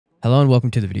Hello and welcome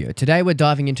to the video. Today we're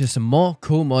diving into some more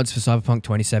cool mods for Cyberpunk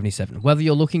 2077. Whether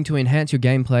you're looking to enhance your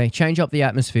gameplay, change up the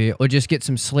atmosphere, or just get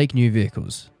some sleek new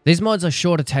vehicles. These mods are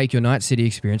sure to take your Night City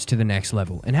experience to the next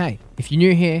level. And hey, if you're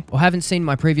new here or haven't seen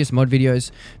my previous mod videos,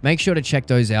 make sure to check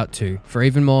those out too for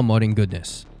even more modding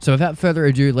goodness. So without further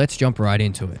ado, let's jump right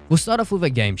into it. We'll start off with a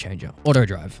game changer, auto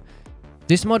drive.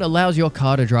 This mod allows your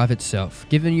car to drive itself,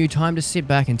 giving you time to sit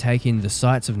back and take in the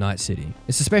sights of Night City.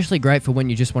 It's especially great for when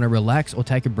you just want to relax or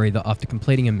take a breather after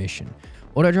completing a mission.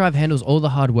 Auto drive handles all the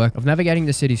hard work of navigating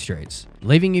the city streets,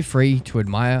 leaving you free to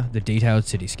admire the detailed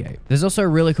cityscape. There's also a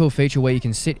really cool feature where you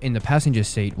can sit in the passenger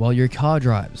seat while your car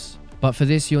drives. But for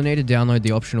this, you'll need to download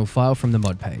the optional file from the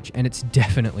mod page, and it's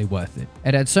definitely worth it.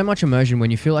 It adds so much immersion when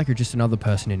you feel like you're just another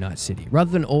person in Night City, rather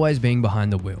than always being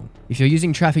behind the wheel. If you're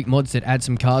using traffic mods that add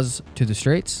some cars to the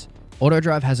streets,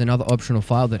 AutoDrive has another optional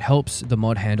file that helps the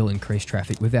mod handle increased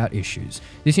traffic without issues.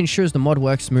 This ensures the mod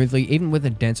works smoothly even with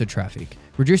a denser traffic,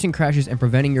 reducing crashes and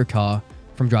preventing your car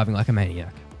from driving like a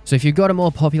maniac. So if you've got a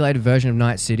more populated version of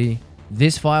Night City,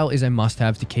 this file is a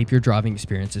must-have to keep your driving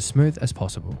experience as smooth as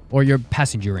possible, or your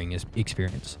passengering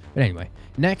experience. But anyway,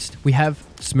 next we have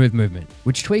Smooth Movement,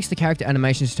 which tweaks the character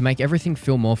animations to make everything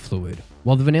feel more fluid.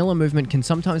 While the vanilla movement can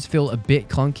sometimes feel a bit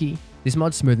clunky, this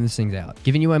mod smoothens things out,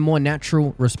 giving you a more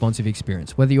natural, responsive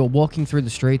experience. Whether you're walking through the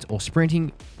streets or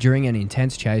sprinting during an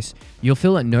intense chase, you'll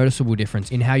feel a noticeable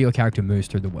difference in how your character moves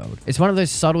through the world. It's one of those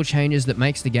subtle changes that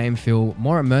makes the game feel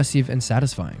more immersive and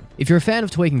satisfying. If you're a fan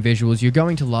of tweaking visuals, you're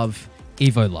going to love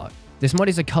evoLUT. This mod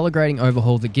is a color grading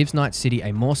overhaul that gives Night City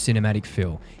a more cinematic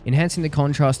feel, enhancing the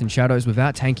contrast and shadows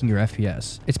without tanking your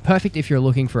FPS. It's perfect if you're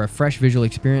looking for a fresh visual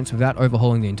experience without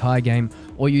overhauling the entire game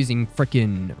or using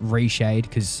frickin' reshade,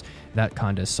 because that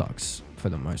kinda sucks for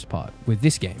the most part with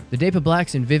this game. The deeper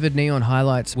blacks and vivid neon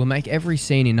highlights will make every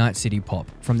scene in Night City pop,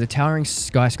 from the towering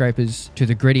skyscrapers to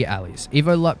the gritty alleys.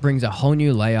 evoLUT brings a whole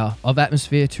new layer of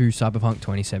atmosphere to Cyberpunk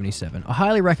 2077. I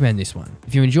highly recommend this one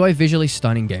if you enjoy visually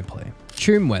stunning gameplay.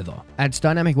 CHOOMweather adds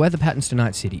dynamic weather patterns to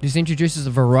Night City. This introduces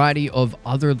a variety of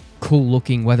other cool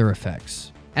looking weather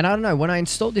effects. And I don't know, when I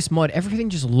installed this mod, everything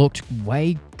just looked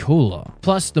way cooler.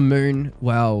 Plus the moon,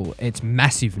 well, it's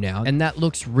massive now, and that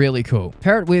looks really cool.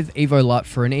 Pair it with evoLUT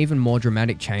for an even more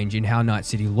dramatic change in how Night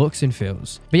City looks and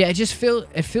feels. But yeah,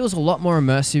 it feels a lot more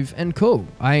immersive and cool.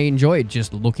 I enjoyed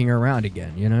just looking around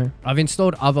again, you know? I've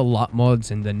installed other LUT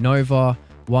mods, and the Nova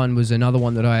one was another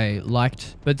one that I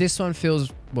liked, but this one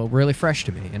feels, well, really fresh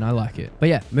to me, and I like it. But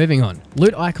yeah, moving on.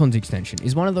 Loot Icons extension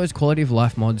is one of those quality of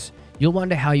life mods you'll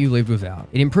wonder how you lived without.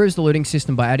 It improves the looting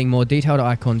system by adding more detailed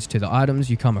icons to the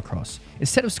items you come across.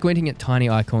 Instead of squinting at tiny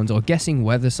icons or guessing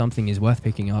whether something is worth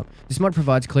picking up, this mod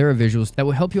provides clearer visuals that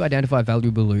will help you identify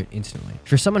valuable loot instantly.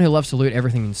 If you're someone who loves to loot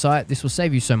everything in sight, this will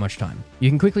save you so much time. You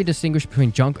can quickly distinguish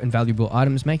between junk and valuable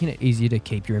items, making it easier to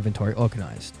keep your inventory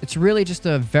organized. It's really just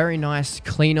a very nice,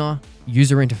 cleaner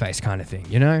user interface kind of thing,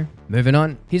 you know? Moving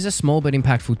on, here's a small but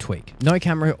impactful tweak. No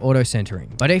camera auto centering.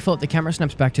 By default, the camera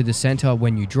snaps back to the center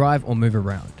when you drive or move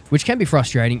around, which can be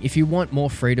frustrating if you want more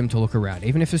freedom to look around,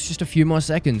 even if it's just a few more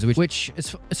seconds, which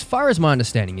as far as my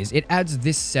understanding is, it adds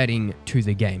this setting to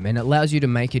the game and allows you to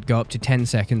make it go up to 10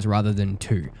 seconds rather than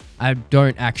 2. I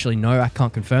don't actually know, I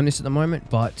can't confirm this at the moment,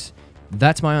 but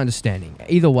that's my understanding.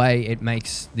 Either way, it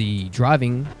makes the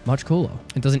driving much cooler.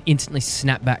 It doesn't instantly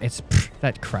snap back.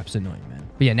 That crap's annoying, man.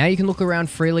 But yeah, now you can look around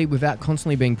freely without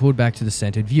constantly being pulled back to the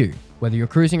centered view. Whether you're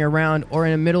cruising around or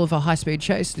in the middle of a high-speed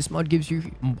chase, this mod gives you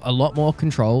a lot more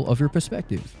control of your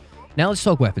perspective. Now let's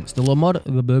talk weapons. The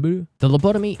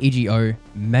Lobotomy E.G.O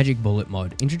Magic Bullet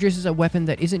mod introduces a weapon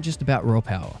that isn't just about raw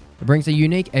power. It brings a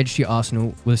unique edge to your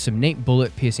arsenal with some neat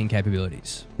bullet-piercing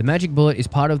capabilities. The Magic Bullet is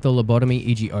part of the Lobotomy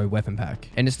E.G.O weapon pack,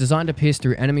 and it's designed to pierce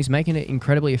through enemies, making it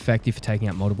incredibly effective for taking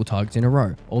out multiple targets in a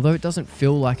row. Although it doesn't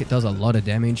feel like it does a lot of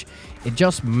damage, it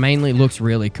just mainly looks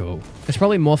really cool. It's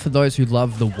probably more for those who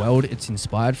love the world it's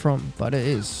inspired from, but it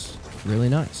is really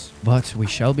nice. But we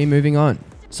shall be moving on.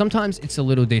 Sometimes it's the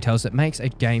little details that makes a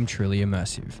game truly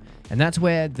immersive, and that's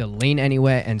where the Lean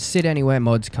Anywhere and Sit Anywhere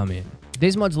mods come in.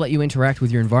 These mods let you interact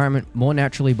with your environment more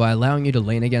naturally by allowing you to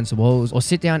lean against walls or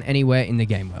sit down anywhere in the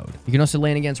game world. You can also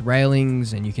lean against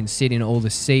railings, and you can sit in all the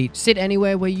seats, sit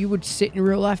anywhere where you would sit in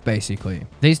real life basically.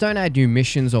 These don't add new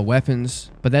missions or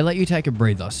weapons, but they let you take a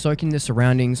breather, soak in the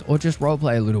surroundings, or just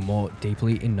roleplay a little more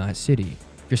deeply in Night City.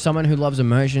 If you're someone who loves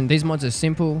immersion, these mods are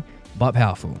simple but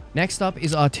powerful. Next up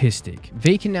is artistic.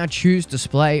 V can now choose,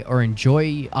 display, or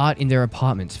enjoy art in their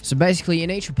apartments. So basically,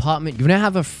 in each apartment, you now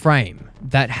have a frame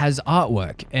that has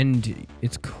artwork, and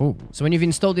it's cool. So when you've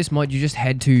installed this mod, you just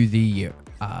head to the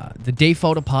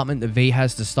default apartment that V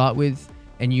has to start with,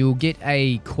 and you'll get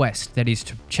a quest that is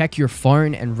to check your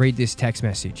phone and read this text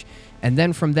message. And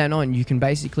then from then on, you can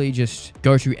basically just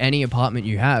go to any apartment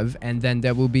you have, and then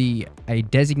there will be a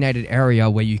designated area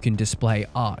where you can display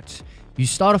art. You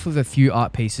start off with a few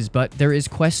art pieces, but there is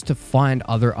quests to find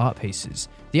other art pieces.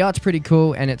 The art's pretty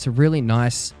cool, and it's a really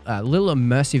nice little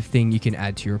immersive thing you can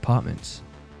add to your apartments.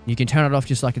 You can turn it off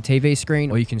just like a TV screen,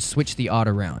 or you can switch the art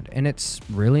around, and it's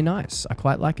really nice. I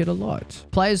quite like it a lot.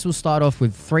 Players will start off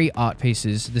with 3 art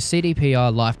pieces, the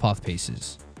CDPR life path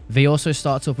pieces. V also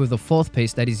starts off with a 4th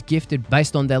piece that is gifted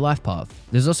based on their life path.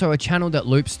 There's also a channel that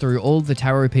loops through all the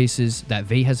tarot pieces that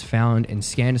V has found and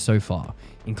scanned so far,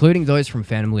 including those from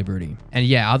Phantom Liberty. And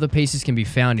yeah, other pieces can be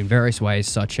found in various ways,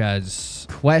 such as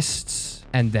quests,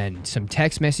 and then some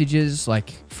text messages,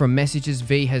 like from messages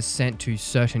V has sent to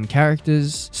certain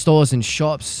characters, stores and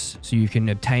shops, so you can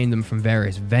obtain them from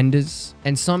various vendors.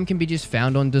 And some can be just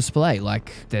found on display,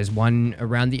 like there's one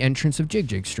around the entrance of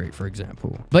Jig Street, for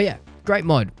example. But yeah, great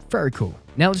mod, very cool.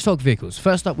 Now let's talk vehicles.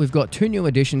 First up, we've got 2 new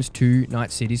additions to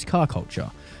Night City's car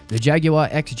culture, the Jaguar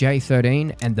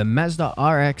XJ13 and the Mazda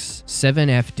RX-7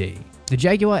 FD. The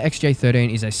Jaguar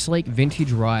XJ13 is a sleek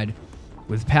vintage ride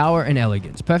with power and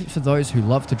elegance, perfect for those who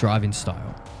love to drive in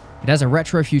style. It has a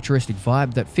retro futuristic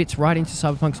vibe that fits right into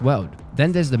Cyberpunk's world.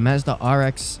 Then there's the Mazda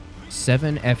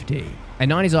RX-7 FD, a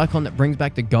 90s icon that brings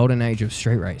back the golden age of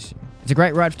street racing. It's a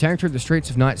great ride for tearing through the streets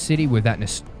of Night City with that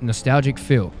nostalgic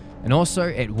feel. And also,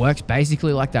 it works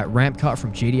basically like that ramp car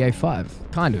from GTA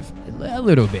 5. Kind of. A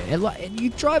little bit. You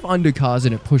drive under cars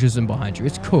and it pushes them behind you.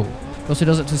 It's cool. It also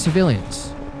does it to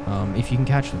civilians. If you can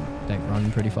catch them. They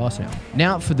run pretty fast now.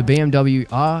 Now for the BMW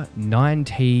R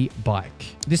NineT bike.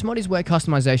 This mod is where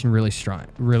customization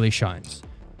really shines.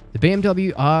 The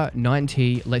BMW R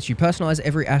NineT lets you personalize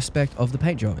every aspect of the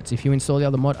paint joints. If you install the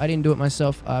other mod, I didn't do it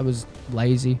myself, I was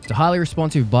lazy. It's a highly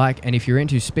responsive bike, and if you're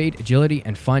into speed, agility,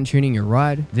 and fine-tuning your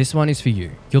ride, this one is for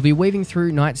you. You'll be weaving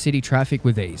through Night City traffic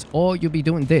with ease, or you'll be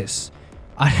doing this.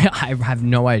 I have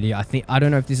no idea. I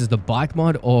don't know if this is the bike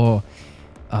mod or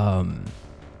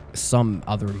some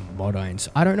other mod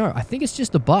I don't know. I think it's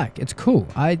just the bike. It's cool.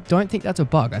 I don't think that's a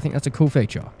bug. I think that's a cool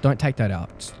feature. Don't take that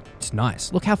out. It's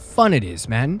nice. Look how fun it is,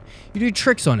 man. You do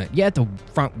tricks on it. Yeah, the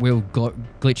front wheel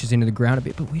glitches into the ground a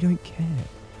bit, but we don't care.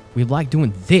 We like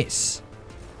doing this.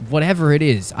 Whatever it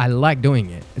is, I like doing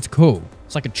it. It's cool.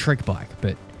 It's like a trick bike,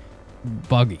 but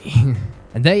buggy.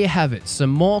 And there you have it, some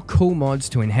more cool mods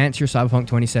to enhance your Cyberpunk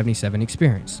 2077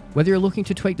 experience. Whether you're looking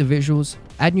to tweak the visuals,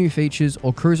 add new features,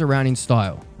 or cruise around in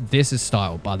style. This is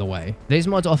style, by the way. These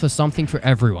mods offer something for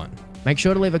everyone. Make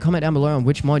sure to leave a comment down below on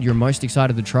which mod you're most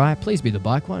excited to try. Please be the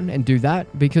bike one and do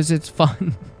that because it's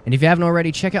fun. And if you haven't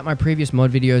already, check out my previous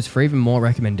mod videos for even more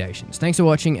recommendations. Thanks for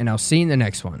watching, and I'll see you in the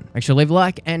next one. Make sure to leave a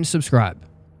like and subscribe.